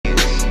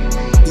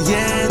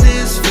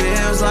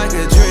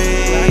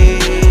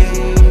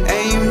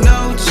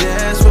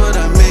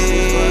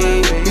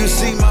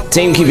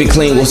Team, keep it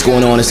clean. What's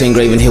going on? It's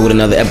Ingraven here with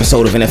another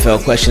episode of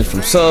NFL Questions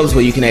from Subs,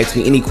 where you can ask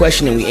me any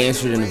question and we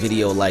answer it in a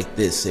video like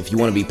this. If you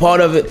want to be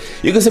part of it,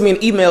 you can send me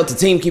an email to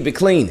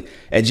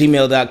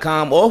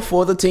teamkeepitclean@gmail.com, or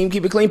for the Team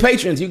Keep It Clean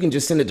patrons, you can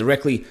just send it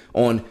directly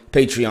on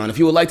Patreon. If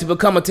you would like to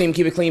become a Team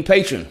Keep It Clean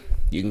patron,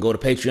 you can go to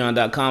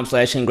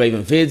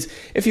patreon.com/Ingravenvids.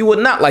 If you would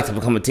not like to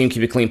become a Team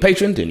Keep It Clean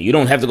patron, then you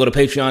don't have to go to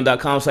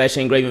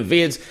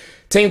patreon.com/Ingravenvids.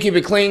 Team Keep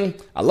It Clean,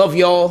 I love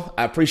y'all.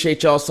 I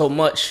appreciate y'all so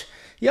much.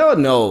 Y'all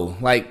know,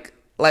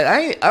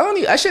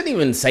 I shouldn't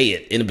even say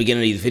it in the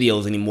beginning of these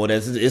videos anymore.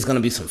 It's gonna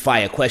be some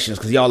fire questions,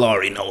 because y'all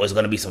already know it's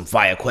gonna be some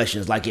fire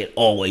questions like it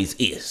always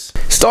is.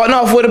 Starting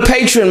off with a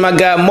patron, my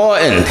guy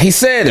Martin. He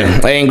said,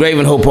 "Hey,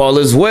 Ingraven, hope all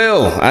is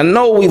well. I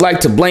know we like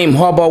to blame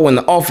Harbaugh when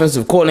the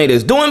offensive coordinator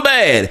is doing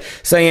bad,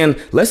 saying,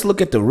 let's look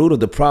at the root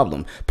of the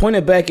problem,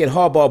 pointing back at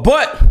Harbaugh,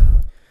 but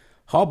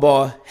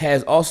Harbaugh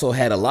has also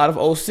had a lot of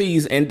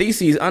OCs and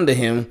DCs under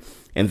him,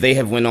 and they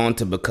have went on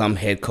to become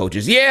head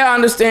coaches. Yeah, I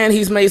understand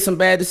he's made some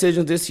bad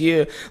decisions this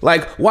year.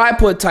 Like, why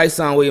put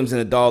Tyson Williams in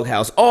the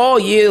doghouse all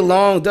year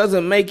long?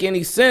 Doesn't make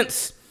any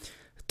sense,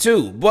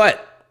 too. But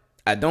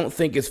I don't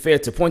think it's fair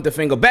to point the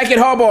finger back at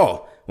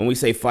Harbaugh when we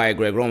say fire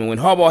Greg Roman, when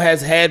Harbaugh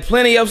has had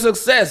plenty of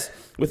success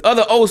with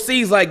other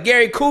OCs like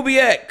Gary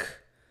Kubiak.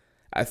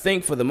 I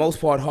think for the most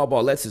part,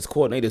 Harbaugh lets his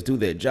coordinators do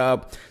their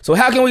job. So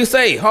how can we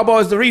say Harbaugh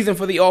is the reason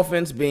for the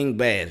offense being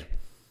bad?"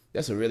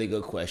 That's a really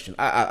good question.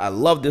 I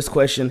love this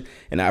question,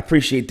 and I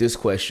appreciate this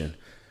question.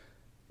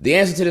 The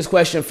answer to this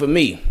question for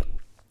me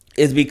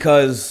is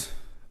because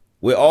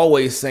we're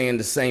always saying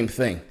the same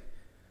thing.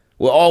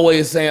 We're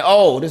always saying,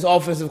 oh, this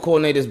offensive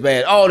coordinator is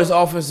bad. Oh, this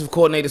offensive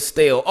coordinator is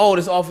stale. Oh,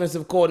 this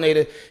offensive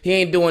coordinator, he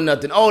ain't doing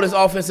nothing. Oh, this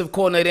offensive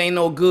coordinator ain't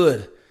no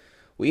good.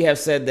 We have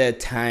said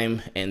that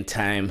time and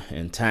time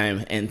and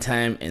time and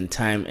time and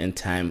time and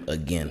time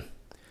again.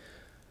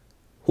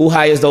 Who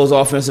hires those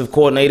offensive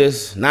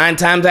coordinators? 9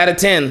 times out of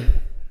 10,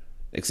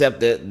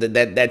 except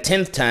that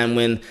 10th time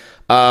when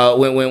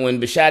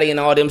Bisciotti and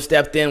all them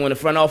stepped in, when the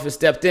front office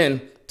stepped in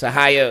to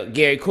hire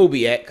Gary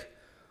Kubiak.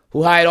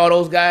 Who hired all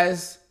those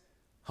guys?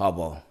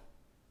 Harbaugh.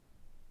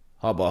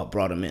 Harbaugh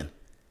brought him in.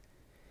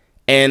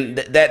 And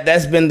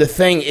that's been the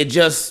thing. It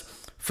just,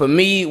 for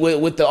me,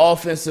 with the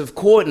offensive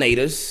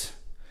coordinators,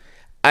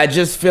 I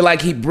just feel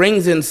like he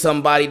brings in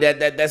somebody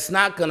that's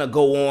not going to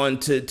go on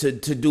to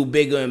do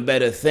bigger and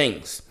better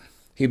things.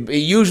 He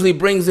usually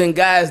brings in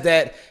guys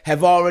that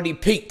have already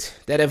peaked,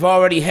 that have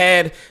already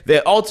had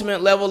their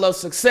ultimate level of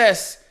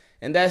success,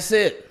 and that's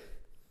it.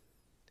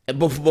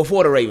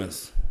 Before the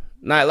Ravens.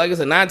 Like I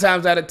said, 9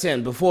 times out of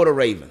 10, before the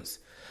Ravens.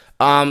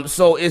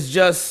 So it's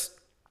just,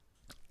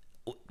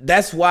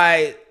 that's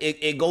why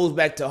it goes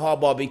back to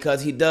Harbaugh,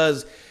 because he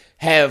does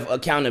have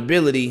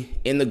accountability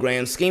in the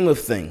grand scheme of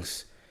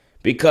things.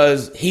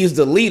 Because he's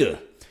the leader.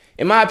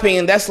 In my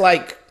opinion, that's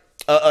like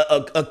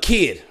a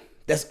kid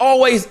that's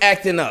always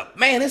acting up.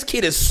 Man, this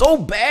kid is so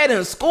bad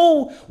in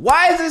school.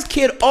 Why is this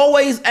kid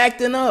always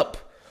acting up?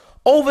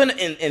 Over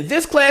in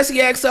this class he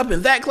acts up,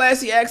 in that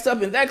class he acts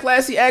up, in that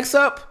class he acts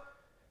up.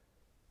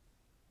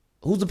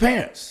 Who's the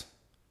parents?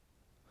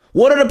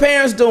 What are the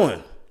parents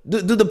doing? Do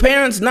the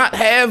parents not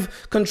have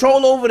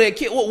control over their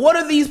kid? What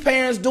are these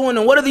parents doing,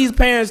 and what are these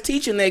parents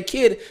teaching their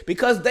kid,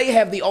 because they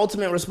have the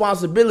ultimate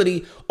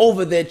responsibility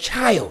over their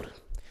child?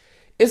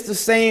 It's the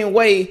same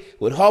way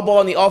with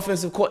Harbaugh and the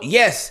offensive court.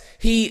 Yes,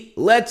 he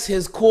lets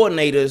his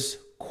coordinators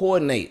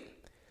coordinate,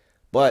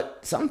 but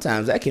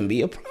sometimes that can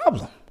be a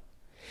problem.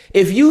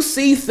 If you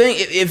see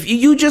things, if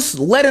you just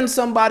letting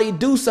somebody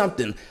do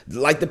something,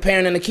 like the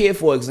parent and the kid,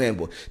 for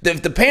example,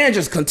 if the parent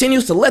just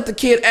continues to let the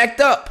kid act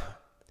up,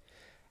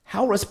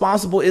 how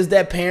responsible is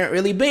that parent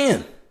really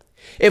being?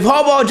 If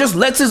Harbaugh just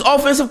lets his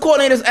offensive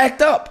coordinators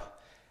act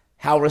up,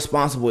 how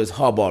responsible is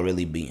Harbaugh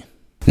really being?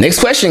 Next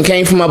question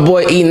came from my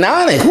boy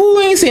Enonic. Who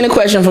ain't seen a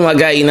question from my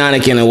guy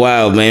Enonic in a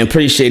while, man.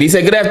 Appreciate it. He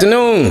said, good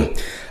afternoon.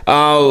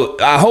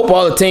 I hope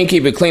all the Team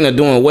Keep It Clean are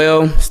doing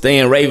well,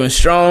 staying Raven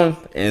strong,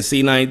 and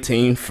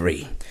C19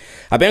 free.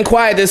 I've been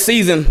quiet this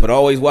season, but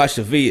always watch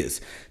the vids.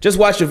 Just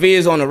watch the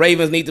vids on the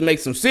Ravens need to make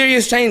some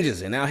serious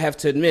changes, and I have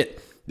to admit,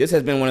 this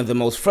has been one of the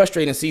most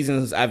frustrating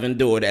seasons I've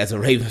endured as a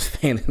Ravens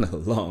fan in a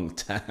long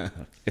time.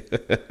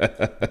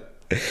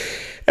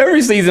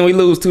 Every season we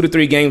lose 2 to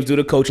 3 games due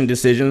to coaching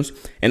decisions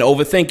and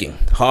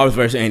overthinking. Harbs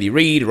versus Andy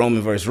Reid,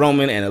 Roman versus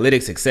Roman,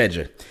 analytics,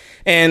 etc.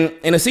 And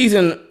in a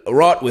season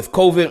wrought with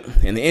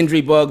COVID and the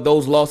injury bug,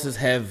 those losses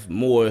have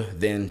more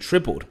than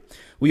tripled.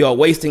 We are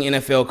wasting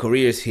NFL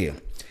careers here.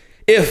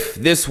 If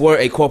this were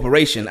a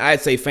corporation,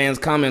 I'd say fans'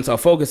 comments are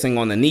focusing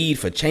on the need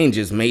for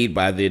changes made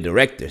by their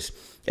directors,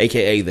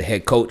 aka the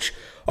head coach,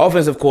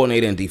 offensive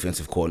coordinator, and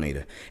defensive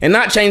coordinator, and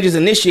not changes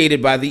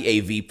initiated by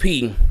the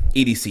AVP,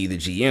 EDC, the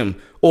GM,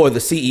 or the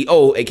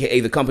CEO, aka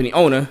the company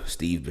owner,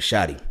 Steve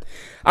Bisciotti.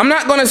 I'm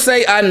not going to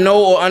say I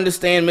know or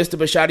understand Mr.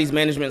 Bisciotti's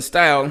management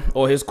style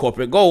or his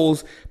corporate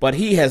goals, but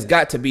he has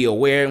got to be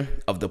aware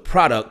of the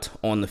product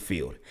on the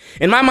field.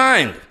 In my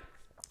mind,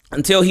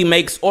 until he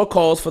makes or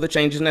calls for the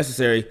changes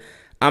necessary,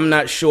 I'm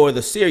not sure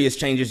the serious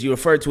changes you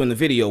referred to in the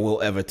video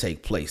will ever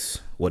take place.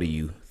 What do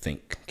you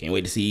think. Can't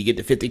wait to see you get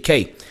to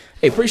 50K.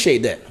 Hey,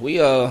 appreciate that. We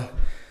a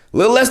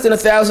little less than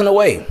 1,000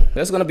 away.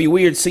 That's gonna be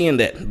weird seeing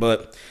that,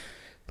 but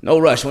no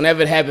rush.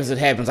 Whenever it happens, it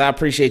happens. I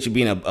appreciate you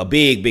being a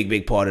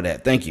big part of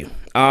that. Thank you.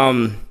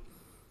 And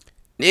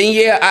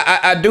yeah,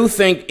 I do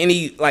think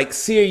any like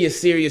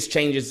serious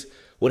changes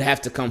would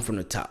have to come from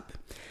the top.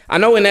 I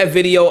know in that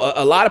video,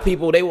 a lot of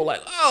people, they were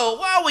like, oh,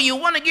 why would you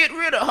want to get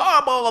rid of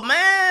Harbaugh,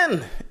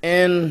 man?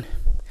 And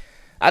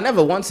I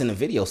never once in the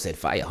video said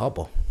fire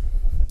Harbaugh.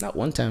 Not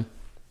one time.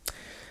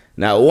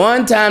 Not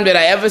one time did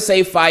I ever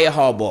say fire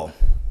Harbaugh.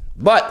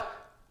 But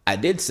I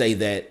did say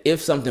that if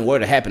something were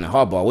to happen to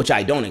Harbaugh, which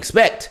I don't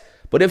expect,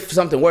 but if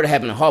something were to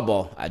happen to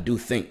Harbaugh, I do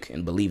think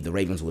and believe the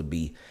Ravens would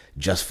be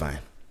just fine.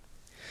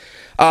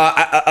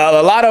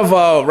 A lot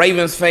of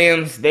Ravens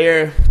fans,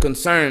 their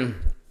concern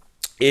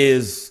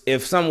is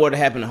if something were to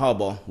happen to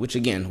Harbaugh, which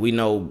again, we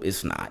know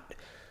it's not.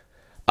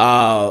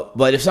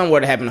 But if something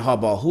were to happen to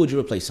Harbaugh, who would you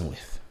replace him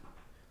with?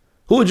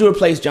 Who would you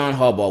replace John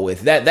Harbaugh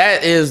with?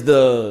 That is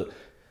the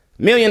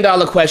 $1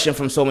 million question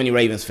from so many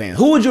Ravens fans.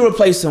 Who would you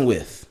replace him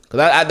with?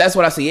 Because that's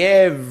what I see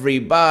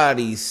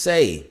everybody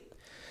say.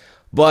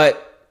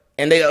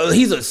 And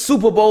he's a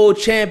Super Bowl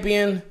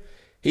champion.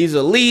 He's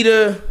a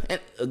leader. And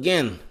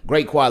again,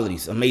 great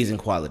qualities, amazing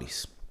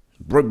qualities.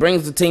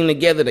 Brings the team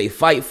together. They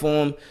fight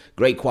for him.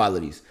 Great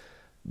qualities.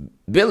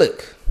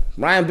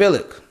 Ryan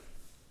Billick.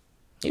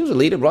 He was a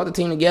leader, brought the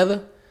team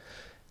together.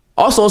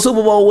 Also a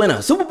Super Bowl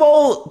winner. Super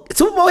Bowl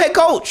head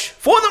coach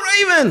for the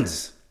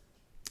Ravens.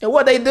 And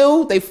what they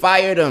do? They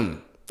fired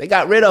him. They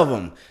got rid of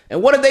him.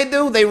 And what did they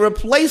do? They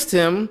replaced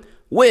him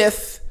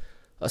with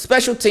a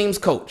special teams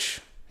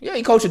coach. Yeah,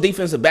 he coached the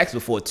defensive backs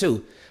before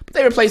too. But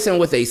they replaced him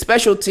with a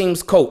special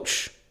teams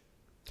coach.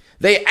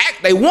 They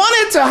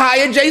wanted to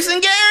hire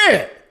Jason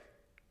Garrett.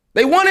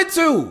 They wanted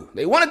to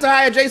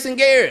hire Jason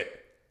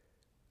Garrett.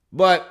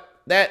 But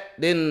that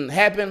didn't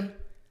happen.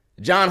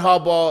 John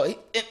Harbaugh,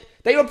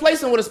 they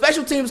replaced him with a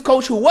special teams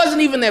coach who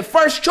wasn't even their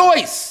first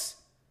choice.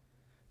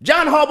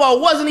 John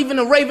Harbaugh wasn't even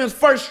the Ravens'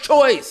 first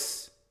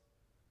choice.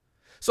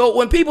 So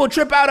when people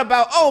trip out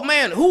about, oh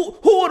man, who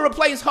would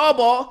replace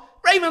Harbaugh?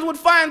 Ravens would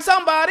find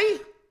somebody.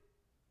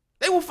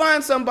 They will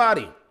find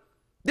somebody.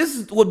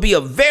 This would be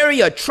a very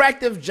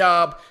attractive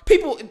job.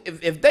 People,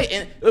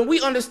 and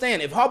we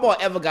understand if Harbaugh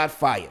ever got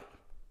fired,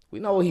 we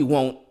know he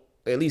won't,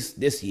 at least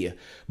this year.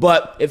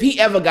 But if he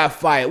ever got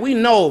fired, we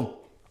know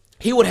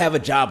he would have a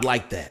job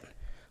like that.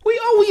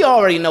 We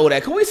already know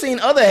that. Because we've seen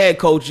other head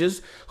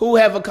coaches who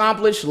have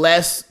accomplished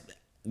less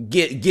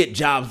get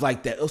jobs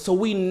like that. So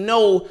we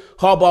know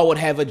Harbaugh would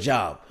have a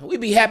job.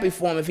 We'd be happy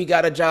for him if he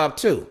got a job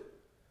too.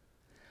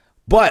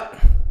 But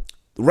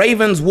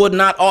Ravens would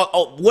not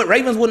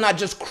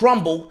just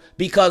crumble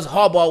because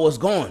Harbaugh was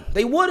gone.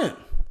 They wouldn't.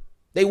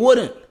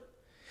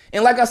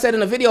 And like I said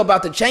in the video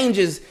about the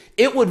changes,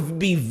 it would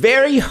be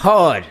very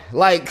hard.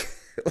 Like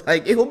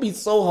it would be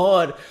so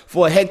hard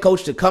for a head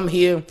coach to come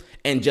here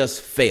and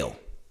just fail.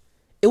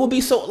 It would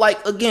be so,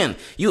 like, again,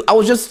 I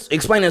was just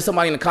explaining to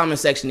somebody in the comment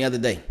section the other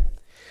day.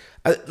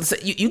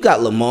 You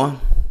got Lamar,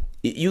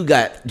 you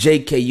got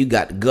JK, you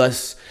got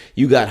Gus,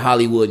 you got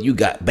Hollywood, you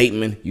got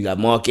Bateman, you got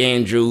Mark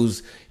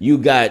Andrews, you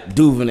got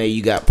Duvernay,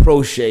 you got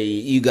Prochet,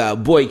 you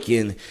got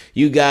Boykin,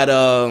 you got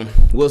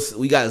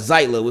we got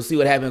Zeitler. We'll see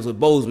what happens with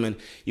Bozeman.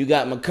 You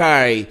got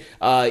Makari,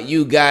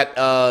 you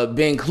got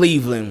Ben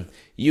Cleveland.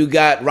 You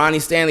got Ronnie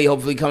Stanley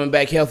hopefully coming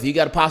back healthy. You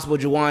got a possible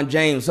Juwan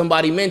James.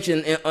 Somebody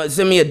mentioned,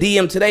 sent me a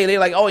DM today. They're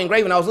like, oh,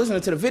 Ingraven, I was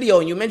listening to the video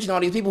and you mentioned all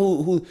these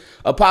people who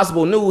a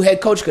possible new head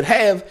coach could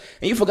have,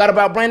 and you forgot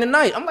about Brandon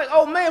Knight. I'm like,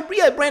 oh, man,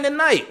 yeah, Brandon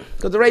Knight.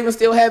 Because the Ravens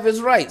still have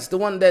his rights. The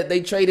one that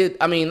they traded,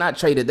 not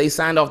traded, they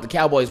signed off the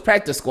Cowboys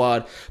practice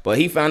squad, but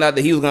he found out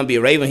that he was going to be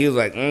a Raven. He was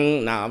like,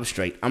 nah, I'm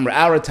straight.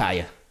 I'll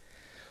retire.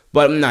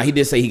 But nah, he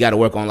did say he got to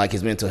work on like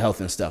his mental health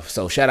and stuff.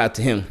 So shout out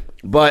to him.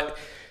 But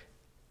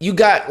you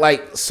got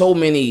like so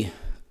many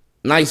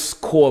nice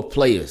core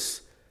players.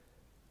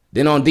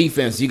 Then on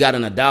defense, you got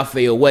an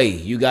Adafe Away.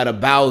 You got a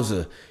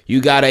Bowser. You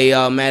got a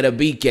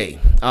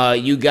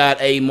Matabike. You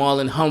got a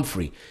Marlon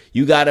Humphrey.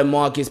 You got a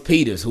Marcus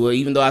Peters, who,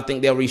 even though I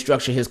think they'll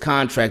restructure his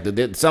contract, I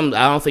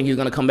don't think he's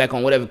going to come back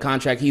on whatever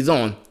contract he's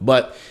on.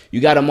 But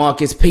you got a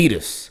Marcus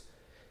Peters.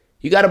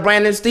 You got a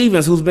Brandon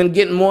Stevens, who's been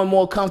getting more and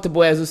more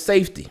comfortable as a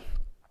safety.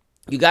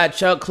 You got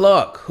Chuck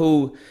Clark,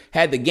 who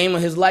had the game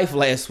of his life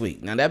last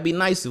week. Now, that'd be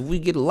nice if we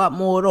get a lot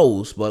more of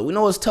those, but we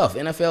know it's tough.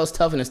 NFL's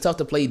tough, and it's tough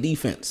to play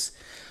defense.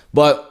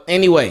 But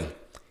anyway,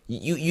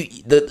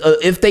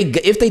 if they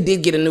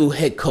did get a new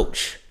head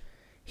coach,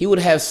 he would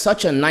have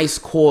such a nice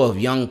core of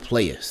young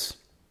players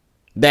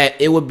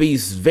that it would be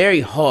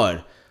very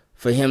hard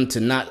for him to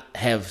not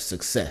have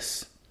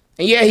success.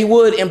 And yeah, he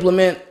would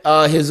implement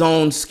his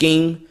own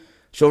scheme.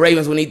 So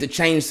Ravens would need to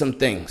change some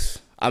things.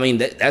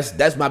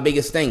 That's my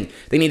biggest thing.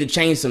 They need to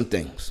change some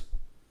things.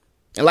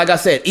 And like I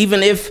said,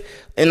 even if,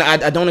 and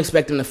I don't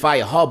expect them to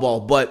fire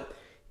Harbaugh, but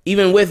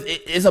even with,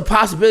 it's a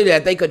possibility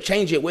that they could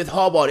change it with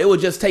Harbaugh. It would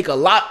just take a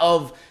lot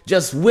of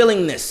just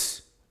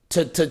willingness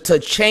to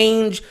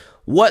change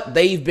what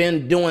they've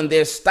been doing,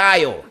 their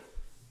style,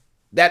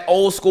 that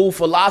old school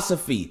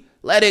philosophy,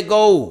 Let it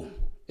go.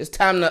 It's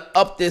time to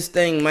up this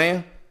thing,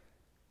 man.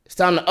 It's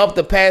time to up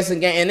the passing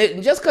game.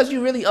 And just because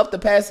you really up the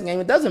passing game,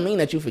 it doesn't mean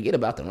that you forget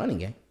about the running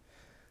game.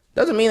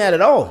 Doesn't mean that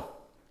at all.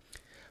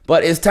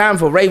 But it's time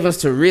for Ravens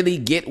to really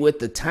get with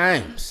the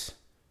times.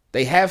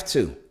 They have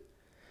to.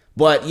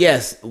 But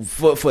yes,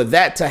 for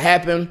that to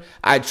happen,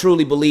 I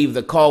truly believe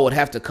the call would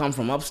have to come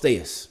from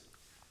upstairs.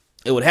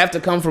 It would have to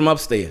come from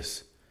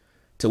upstairs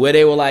to where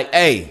they were like,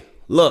 hey,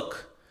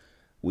 look,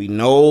 we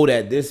know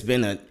that this has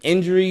been an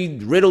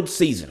injury-riddled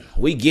season.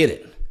 We get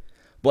it.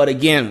 But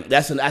again,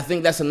 I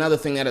think that's another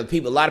thing that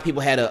a lot of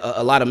people had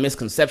a lot of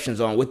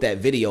misconceptions on with that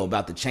video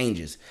about the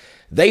changes.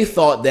 They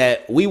thought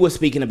that we were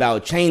speaking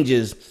about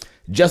changes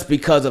just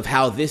because of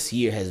how this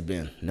year has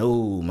been.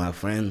 No, my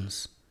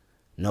friends,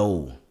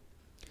 no.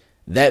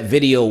 That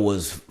video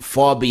was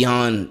far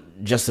beyond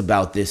just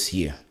about this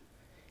year.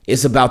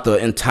 It's about the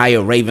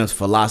entire Ravens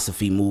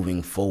philosophy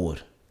moving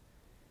forward,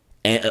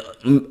 and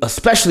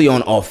especially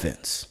on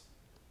offense.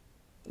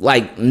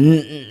 Like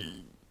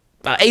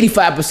about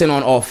 85%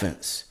 on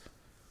offense.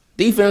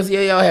 Defense,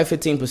 yeah, y'all have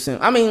 15%.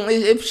 I mean,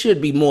 it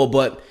should be more,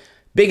 but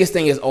biggest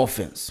thing is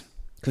offense.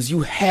 Because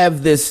you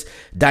have this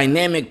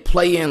dynamic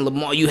player in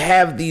Lamar. You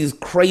have these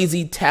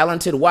crazy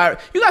talented wide.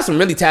 You got some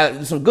really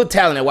some good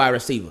talent at wide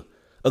receiver.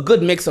 A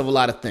good mix of a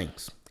lot of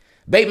things.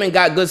 Bateman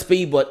got good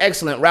speed, but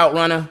excellent route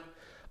runner.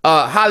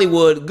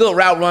 Hollywood, good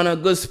route runner,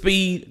 good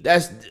speed.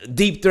 That's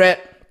deep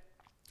threat.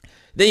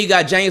 Then you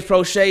got James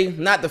Prochet,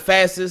 not the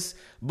fastest,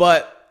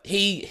 but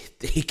he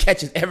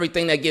catches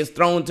everything that gets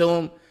thrown to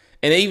him.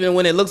 And even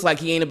when it looks like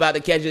he ain't about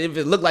to catch it, if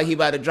it look like he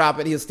about to drop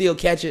it, he'll still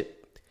catch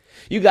it.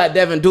 You got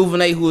Devin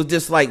Duvernay, who is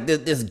just like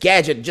this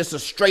gadget, just a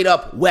straight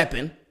up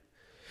weapon.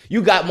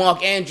 You got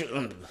Mark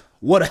Andrews.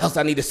 What else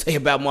I need to say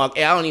about Mark?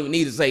 I don't even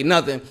need to say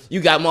nothing.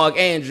 You got Mark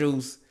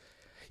Andrews.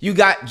 You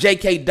got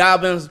J.K.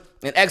 Dobbins,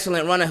 an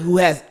excellent runner who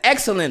has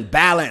excellent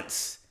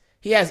balance.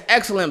 He has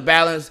excellent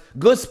balance,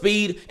 good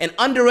speed, and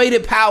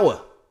underrated power.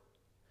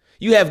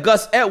 You have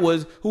Gus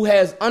Edwards, who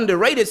has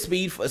underrated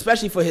speed,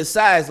 especially for his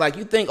size. Like,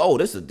 you think, oh,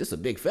 this is a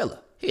big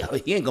fella. He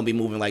ain't going to be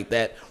moving like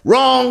that.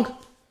 Wrong.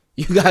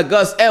 You got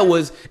Gus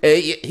Edwards.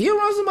 He'll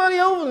run somebody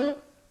over there.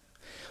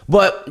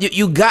 But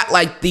you got,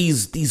 like,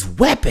 these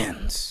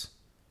weapons.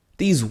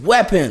 These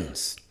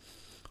weapons.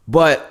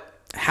 But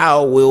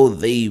how will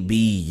they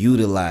be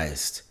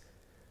utilized?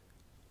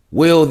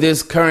 Will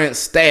this current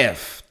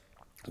staff,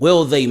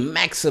 will they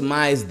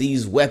maximize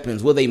these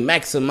weapons? Will they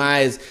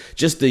maximize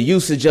just the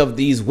usage of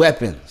these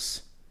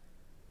weapons?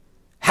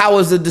 How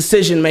is the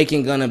decision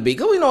making going to be?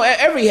 Because we know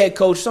every head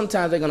coach,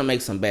 sometimes they're going to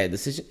make some bad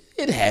decisions.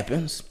 It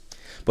happens.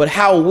 But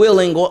how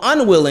willing or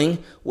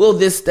unwilling will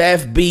this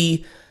staff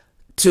be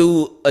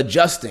to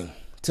adjusting,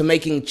 to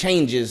making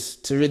changes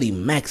to really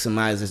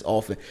maximize this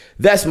offense?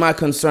 That's my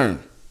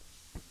concern.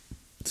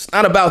 It's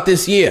not about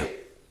this year.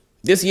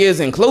 This year is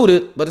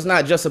included, but it's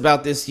not just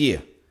about this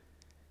year.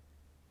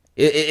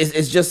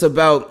 It's just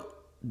about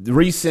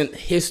recent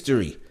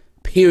history,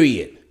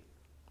 period.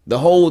 The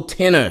whole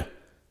tenor,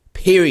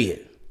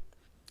 period.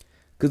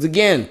 Because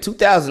again,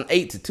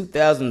 2008 to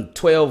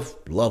 2012,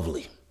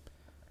 lovely.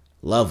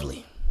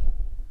 Lovely.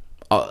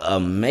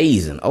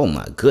 Amazing. Oh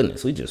my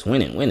goodness. We just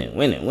winning.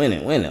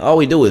 All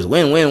we do is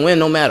win,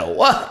 no matter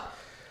what.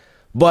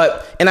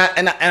 But, and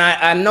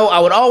I know I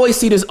would always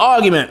see this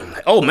argument.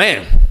 Oh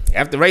man,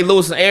 after Ray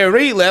Lewis and Aaron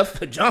Reed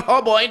left, John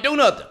Harbaugh ain't do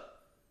nothing.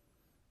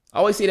 I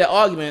always see that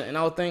argument, and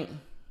I would think,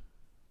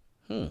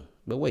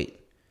 but wait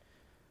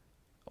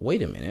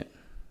a minute.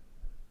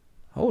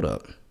 Hold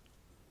up.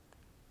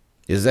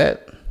 Is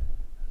that?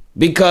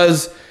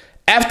 Because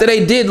after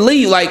they did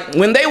leave, like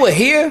when they were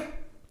here,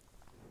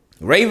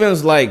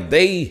 Ravens, like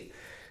they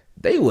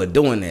were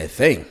doing their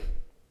thing.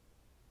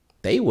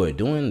 They were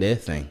doing their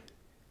thing.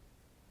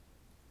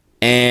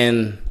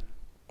 And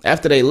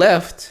after they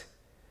left,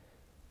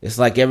 it's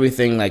like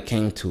everything like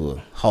came to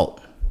a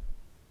halt.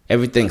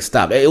 Everything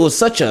stopped. It was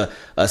such a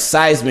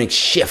seismic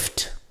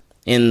shift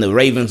in the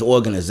Ravens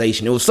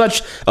organization. It was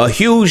such a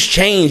huge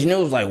change, and it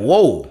was like,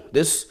 whoa,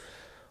 what's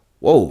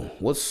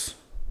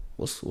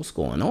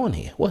going on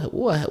here?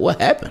 What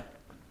happened?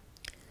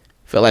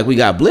 Felt like we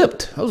got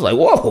blipped. I was like,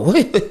 whoa,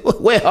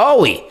 where are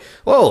we?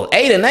 Whoa,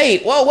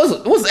 8-8. Whoa,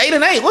 what's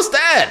 8-8? What's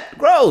that?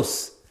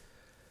 Gross.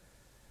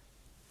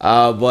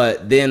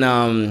 But then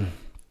after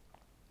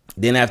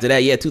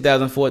that, yeah,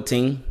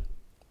 2014,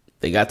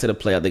 they got to the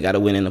playoff. They got a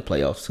win in the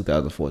playoffs,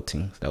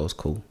 2014. So that was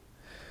cool.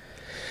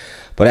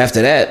 But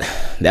after that,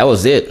 that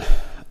was it.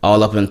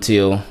 All up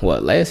until,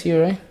 what, last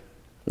year, right?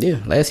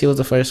 Yeah, last year was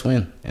the first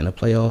win in the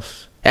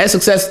playoffs. Had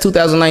success in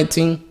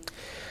 2019.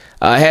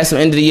 Had some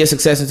end of the year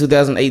success in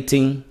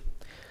 2018.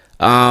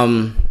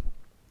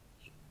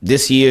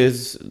 This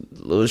year's a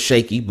little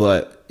shaky,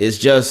 but it's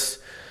just.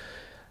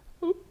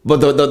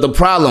 But the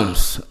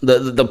problems,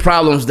 the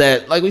problems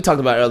that, like we talked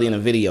about earlier in the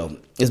video,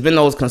 it's been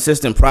those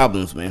consistent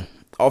problems, man.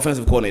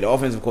 Offensive coordinator. Oh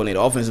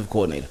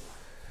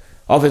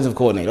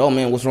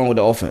man, what's wrong with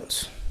the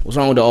offense? What's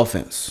wrong with the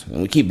offense?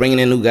 And we keep bringing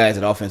in new guys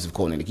at offensive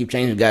coordinator. Keep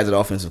changing guys at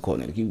offensive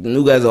coordinator. Keep the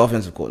new guys at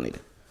offensive coordinator.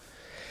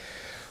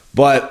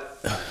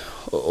 But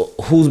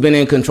who's been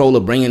in control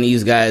of bringing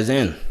these guys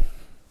in?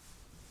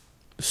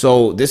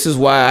 So this is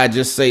why I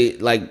just say,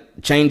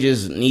 like,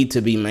 changes need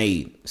to be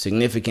made.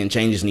 Significant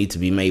changes need to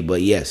be made.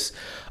 But yes,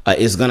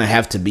 it's gonna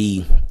have to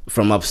be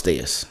from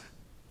upstairs.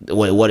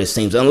 What it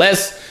seems,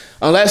 unless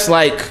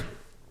like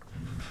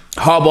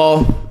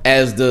Harbaugh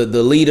as the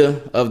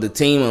leader of the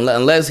team,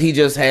 unless he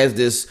just has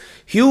this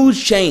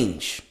huge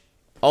change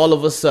all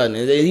of a sudden,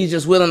 and he's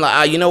just willing,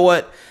 like, you know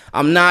what,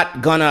 I'm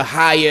not gonna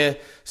hire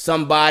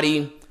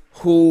somebody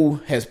who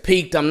has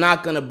peaked. I'm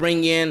not going to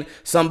bring in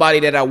somebody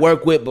that I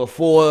worked with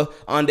before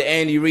under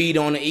Andy Reid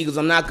on the Eagles.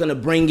 I'm not going to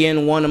bring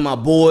in one of my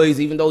boys,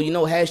 even though, you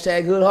know,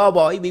 hashtag Hood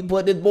Harbaugh, he be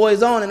putting his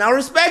boys on, and I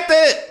respect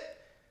it.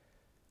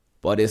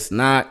 But it's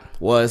not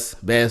what's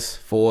best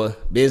for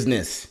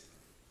business.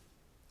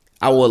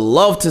 I would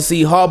love to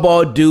see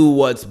Harbaugh do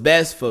what's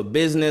best for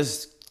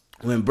business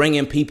when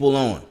bringing people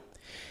on.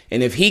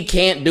 And if he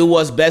can't do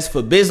what's best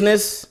for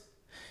business,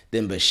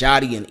 then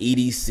Bisciotti and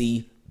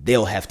EDC,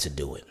 they'll have to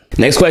do it.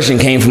 Next question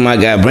came from my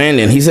guy,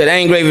 Brandon. He said,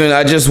 hey, Ingraven,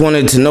 I just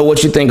wanted to know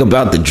what you think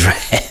about the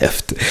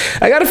draft.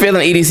 I got a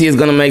feeling EDC is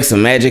going to make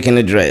some magic in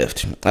the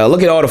draft.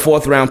 Look at all the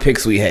fourth-round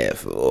picks we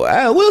have.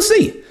 We'll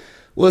see.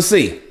 We'll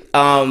see.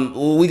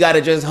 We got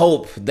to just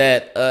hope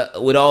that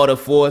with all the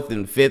fourth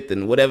and fifth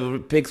and whatever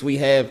picks we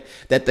have,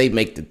 that they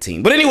make the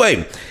team. But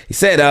anyway, he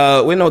said,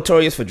 we're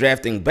notorious for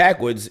drafting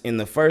backwards in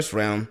the first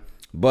round,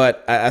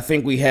 but I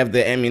think we have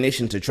the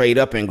ammunition to trade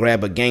up and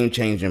grab a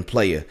game-changing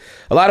player.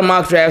 A lot of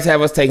mock drafts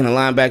have us taking a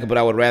linebacker, but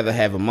I would rather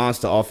have a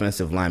monster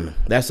offensive lineman.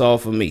 That's all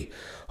for me.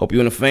 Hope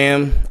you and the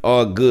fam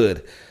are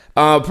good.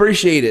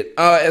 Appreciate it.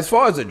 As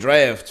far as the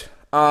draft,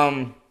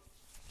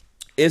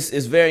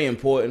 it's very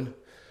important.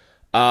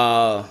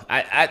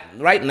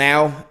 Right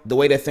now, the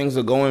way that things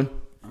are going,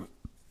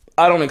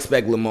 I don't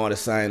expect Lamar to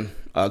sign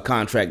a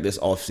contract this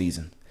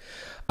offseason.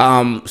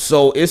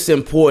 So it's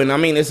important. I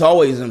mean, it's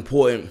always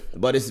important,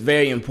 but it's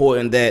very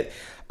important that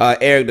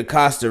Eric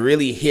DeCosta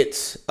really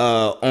hits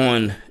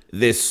on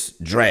this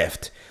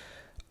draft,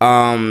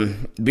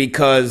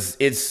 because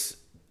it's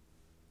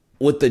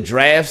with the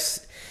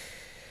drafts,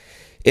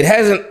 it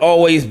hasn't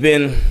always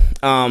been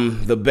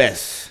the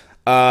best.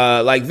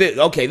 Like this,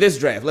 okay, this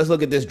draft. Let's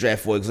look at this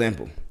draft, for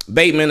example.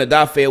 Bateman,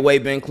 Adafe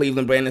Away,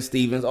 Cleveland, Brandon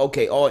Stevens.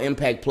 Okay, all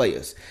impact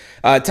players.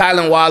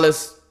 Tylan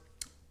Wallace,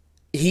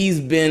 he's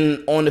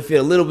been on the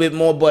field a little bit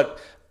more, but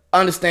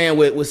understand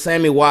with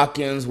Sammy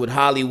Watkins, with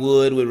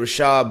Hollywood, with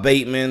Rashad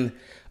Bateman,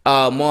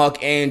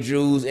 Mark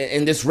Andrews,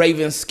 and this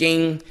Ravens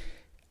scheme,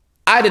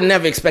 I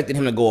never expected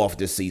him to go off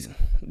this season.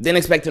 Didn't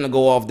expect him to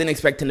go off. Didn't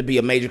expect him to be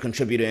a major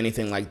contributor or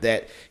anything like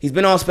that. He's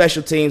been on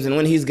special teams, and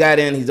when he's got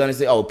in, he's done his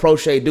thing. Oh,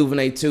 Prochet,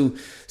 Duvernay too.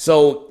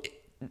 So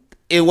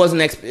it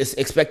wasn't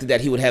expected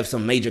that he would have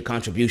some major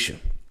contribution.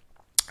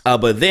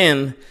 But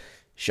then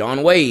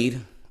Shaun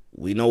Wade,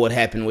 we know what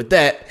happened with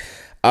that.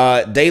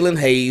 Dalen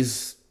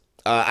Hayes,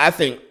 I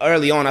think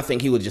early on, I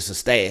think he was just a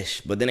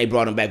stash, but then they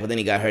brought him back, but then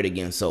he got hurt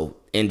again, so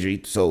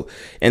injury. So,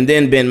 and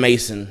then Ben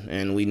Mason,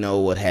 and we know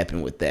what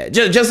happened with that.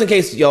 Just in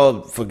case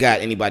y'all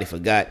forgot, anybody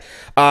forgot,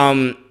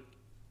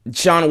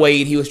 Shaun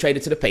Wade, he was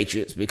traded to the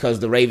Patriots because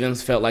the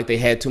Ravens felt like they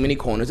had too many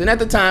corners. And at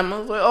the time, I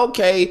was like,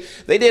 okay,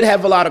 they did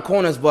have a lot of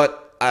corners,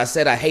 but I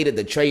said I hated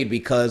the trade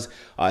because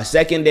our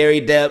secondary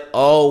depth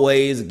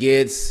always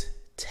gets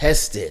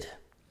tested.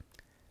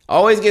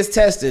 Always gets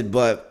tested,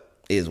 but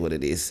is what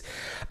it is.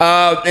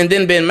 And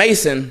then Ben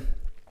Mason,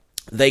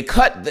 they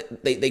cut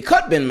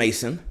Ben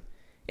Mason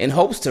in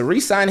hopes to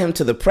re-sign him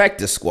to the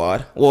practice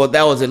squad. Well,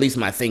 that was at least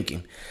my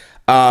thinking.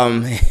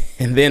 And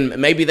then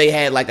maybe they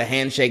had like a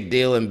handshake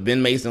deal, and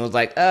Ben Mason was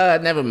like,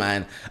 never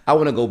mind. I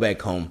want to go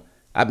back home.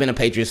 I've been a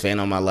Patriots fan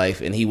all my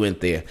life, and he went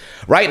there.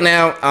 Right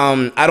now,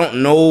 I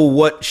don't know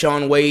what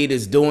Shaun Wade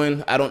is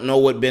doing. I don't know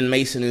what Ben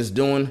Mason is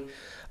doing,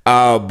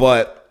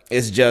 but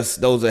it's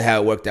just those are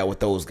how it worked out with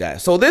those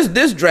guys. So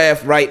this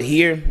draft right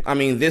here, I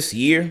mean this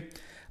year,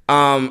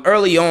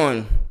 early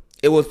on,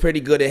 it was pretty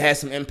good. It had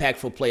some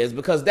impactful players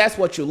because that's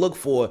what you look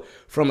for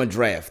from a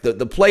draft.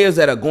 The players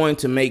that are going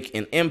to make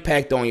an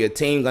impact on your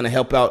team, going to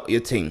help out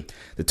your team.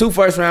 The 2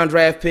 first-round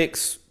draft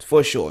picks,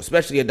 for sure,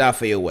 especially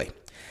Adafe Away.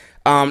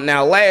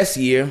 Now, last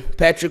year,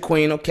 Patrick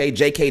Queen, okay,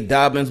 J.K.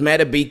 Dobbins,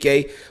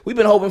 Matabike, we've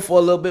been hoping for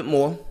a little bit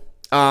more.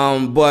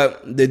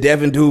 But the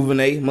Devin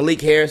Duvernay,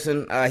 Malik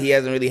Harrison, he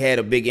hasn't really had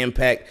a big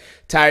impact.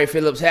 Tyree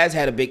Phillips has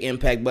had a big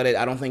impact, but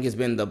I don't think it's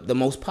been the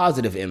most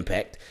positive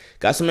impact.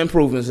 Got some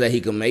improvements that he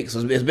can make,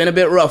 so it's been a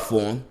bit rough for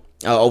him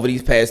over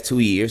these past 2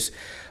 years.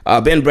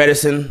 Ben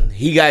Bredesen,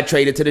 he got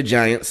traded to the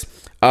Giants.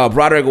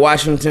 Broderick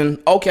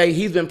Washington, okay,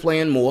 he's been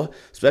playing more,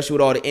 especially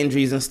with all the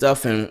injuries and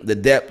stuff and the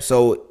depth,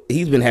 so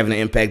he's been having an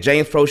impact.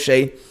 James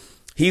Prochet,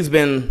 he's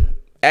been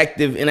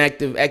active,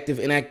 inactive, active,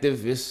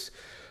 inactive. It's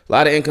a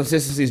lot of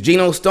inconsistencies.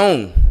 Geno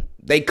Stone,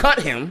 they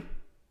cut him.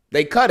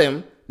 Then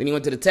he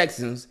went to the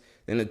Texans.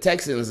 Then the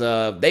Texans,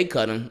 they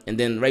cut him. And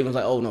then Ravens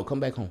like, oh, no, come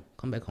back home.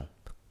 Come back home.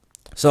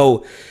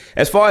 So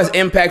as far as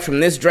impact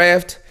from this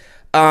draft,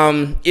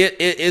 it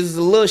is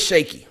a little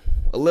shaky.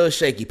 a little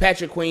shaky.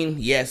 Patrick Queen,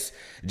 yes.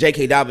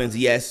 J.K. Dobbins,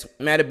 yes.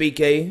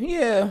 Matabike,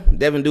 yeah.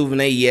 Devin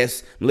Duvernay,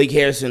 yes. Malik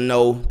Harrison,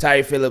 no.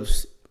 Tyree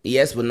Phillips,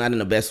 yes, but not in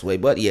the best way,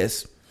 but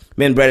yes.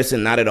 Ben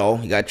Bredesen, not at all.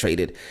 He got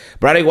traded.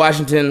 Broderick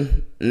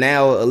Washington,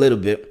 now a little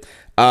bit.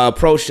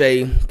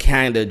 Prochet,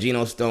 kind of.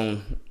 Geno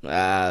Stone,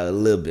 a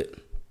little bit.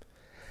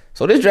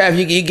 So this draft,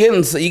 you're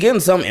getting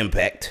some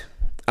impact.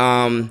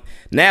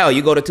 Now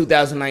you go to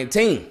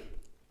 2019.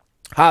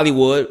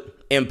 Hollywood,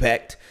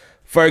 impact.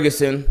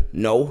 Ferguson,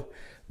 no.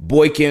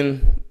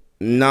 Boykin,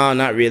 no,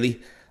 not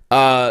really.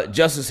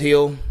 Justice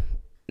Hill,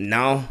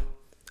 no.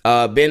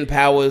 Ben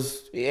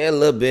Powers, yeah, a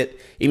little bit.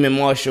 Eamon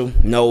Marshall,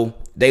 no.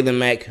 Dalen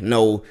Mack,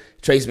 no.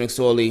 Trace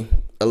McSorley,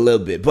 a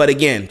little bit. But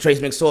again,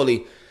 Trace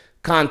McSorley,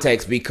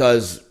 context,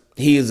 because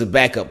he is a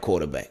backup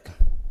quarterback.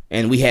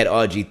 And we had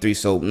RG3,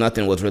 so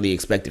nothing was really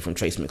expected from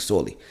Trace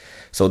McSorley.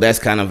 So that's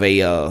kind of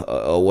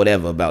a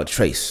whatever about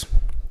Trace.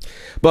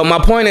 But my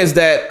point is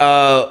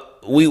that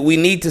we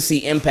need to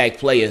see impact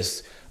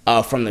players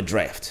from the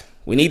draft.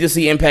 We need to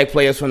see impact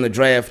players from the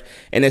draft.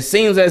 And it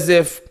seems as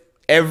if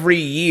every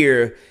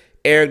year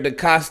Eric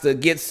DeCosta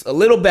gets a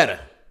little better.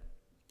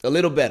 A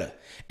little better.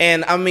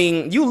 And, I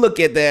mean, you look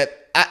at that,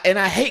 and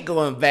I hate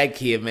going back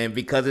here, man,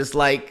 because it's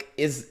like,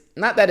 it's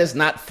not that it's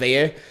not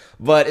fair,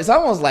 but it's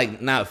almost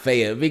like not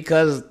fair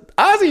because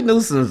Ozzie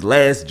Newsome's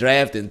last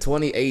draft in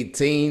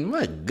 2018,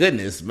 my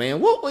goodness, man,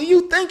 what were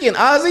you thinking,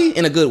 Ozzie?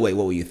 In a good way,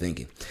 what were you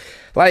thinking?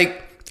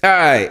 Like, all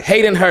right,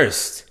 Hayden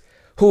Hurst,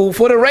 who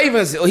for the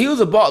Ravens, he was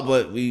a ball,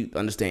 but we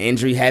understand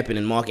injury happened,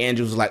 and Mark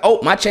Andrews was like,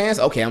 oh, my chance?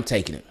 Okay, I'm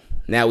taking it.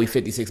 Now we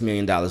 $56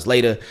 million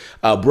later,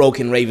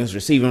 broken Ravens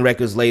receiving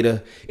records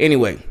later.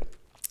 Anyway,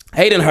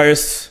 Hayden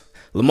Hurst,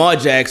 Lamar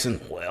Jackson,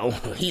 well,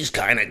 he's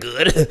kind of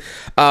good.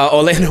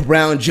 Orlando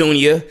Brown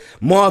Jr.,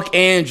 Mark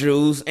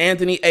Andrews,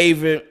 Anthony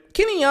Averett,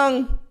 Kenny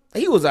Young.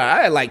 He was all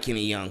right. I like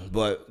Kenny Young,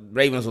 but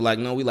Ravens were like,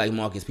 no, we like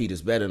Marcus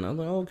Peters better. And I was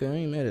like, okay, I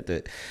ain't mad at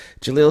that.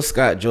 Jaleel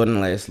Scott, Jordan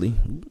Lasley.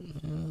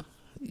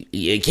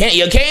 You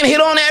can't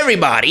hit on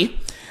everybody.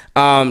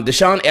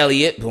 Deshaun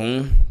Elliott,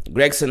 boom.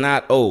 Greg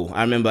Senat, oh,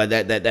 I remember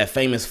that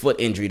famous foot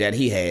injury that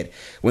he had.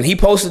 When he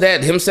posted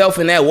that himself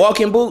in that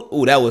walking boot,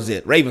 ooh, that was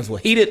it. Ravens were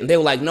heated, and they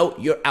were like, no,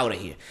 you're out of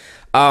here.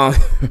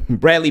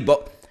 Bradley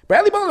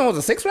Bozeman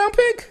was a 6th-round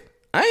pick?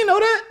 I didn't know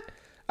that.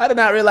 I did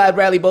not realize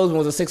Bradley Bozeman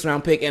was a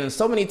 6th-round pick, and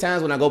so many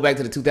times when I go back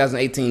to the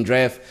 2018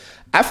 draft,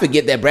 I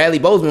forget that Bradley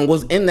Bozeman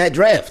was in that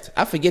draft.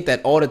 I forget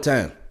that all the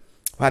time.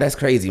 Wow, that's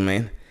crazy,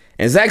 man.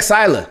 And Zach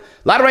Seiler.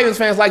 A lot of Ravens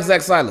fans like Zach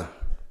Seiler,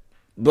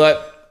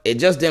 but it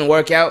just didn't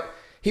work out.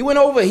 He went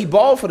over, he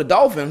balled for the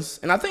Dolphins,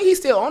 and I think he's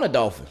still on the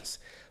Dolphins.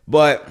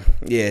 But,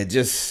 yeah, it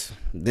just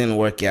didn't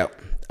work out.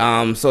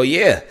 So,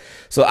 yeah.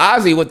 So,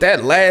 Ozzie, with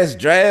that last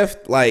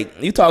draft, like,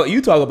 you talk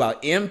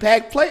about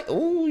impact play.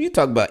 Ooh, you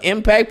talk about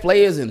impact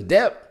players in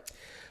depth.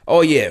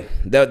 Oh, yeah.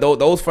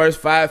 Those first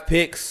 5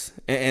 picks.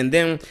 And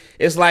then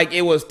it's like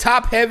it was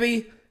top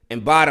heavy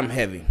and bottom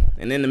heavy.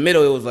 And in the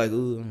middle, it was like,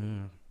 ooh.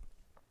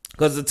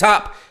 Because the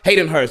top,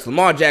 Hayden Hurst,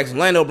 Lamar Jackson,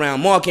 Orlando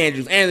Brown, Mark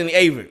Andrews, Anthony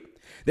Averett.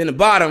 Then the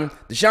bottom,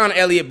 Deshaun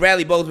Elliott,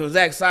 Bradley Bozeman,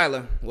 Zach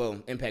Seiler.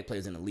 Well, impact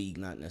players in the league,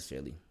 not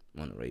necessarily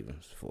on the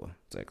Ravens for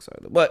Zach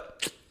Seiler.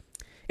 But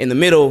in the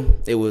middle,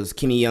 it was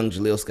Kenny Young,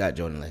 Jaleel Scott,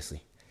 Jordan Lasley.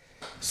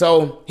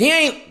 So he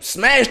ain't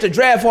smashed the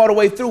draft all the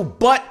way through,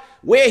 but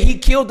where he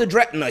killed the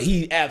draft, no,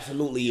 he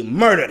absolutely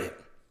murdered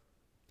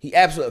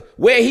it.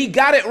 Where he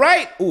got it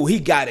right, ooh, he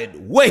got it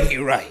way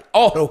right,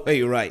 all the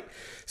way right.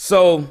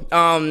 So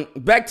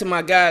back to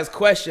my guy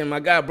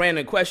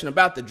Brandon question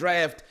about the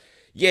draft.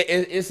 Yeah,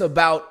 it's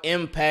about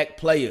impact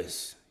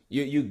players.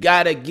 You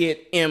got to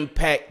get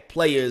impact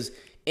players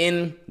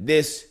in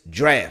this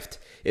draft.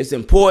 It's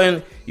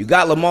important. You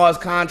got Lamar's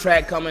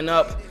contract coming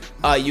up.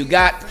 You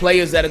got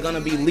players that are going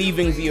to be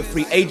leaving via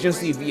free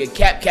agency, via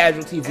cap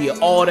casualty, via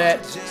all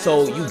that.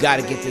 So you got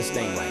to get this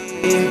thing right.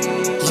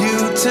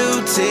 You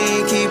too,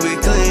 team, keep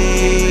it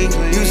clean.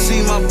 You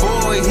see my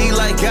boy, he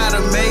like gotta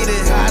made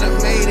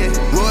it.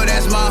 Boy,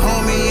 that's my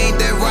homie, ain't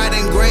that right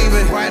engraving?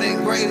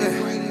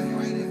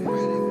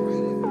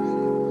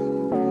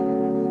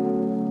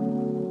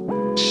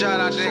 Shout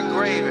out to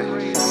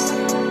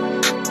Ingravenvids.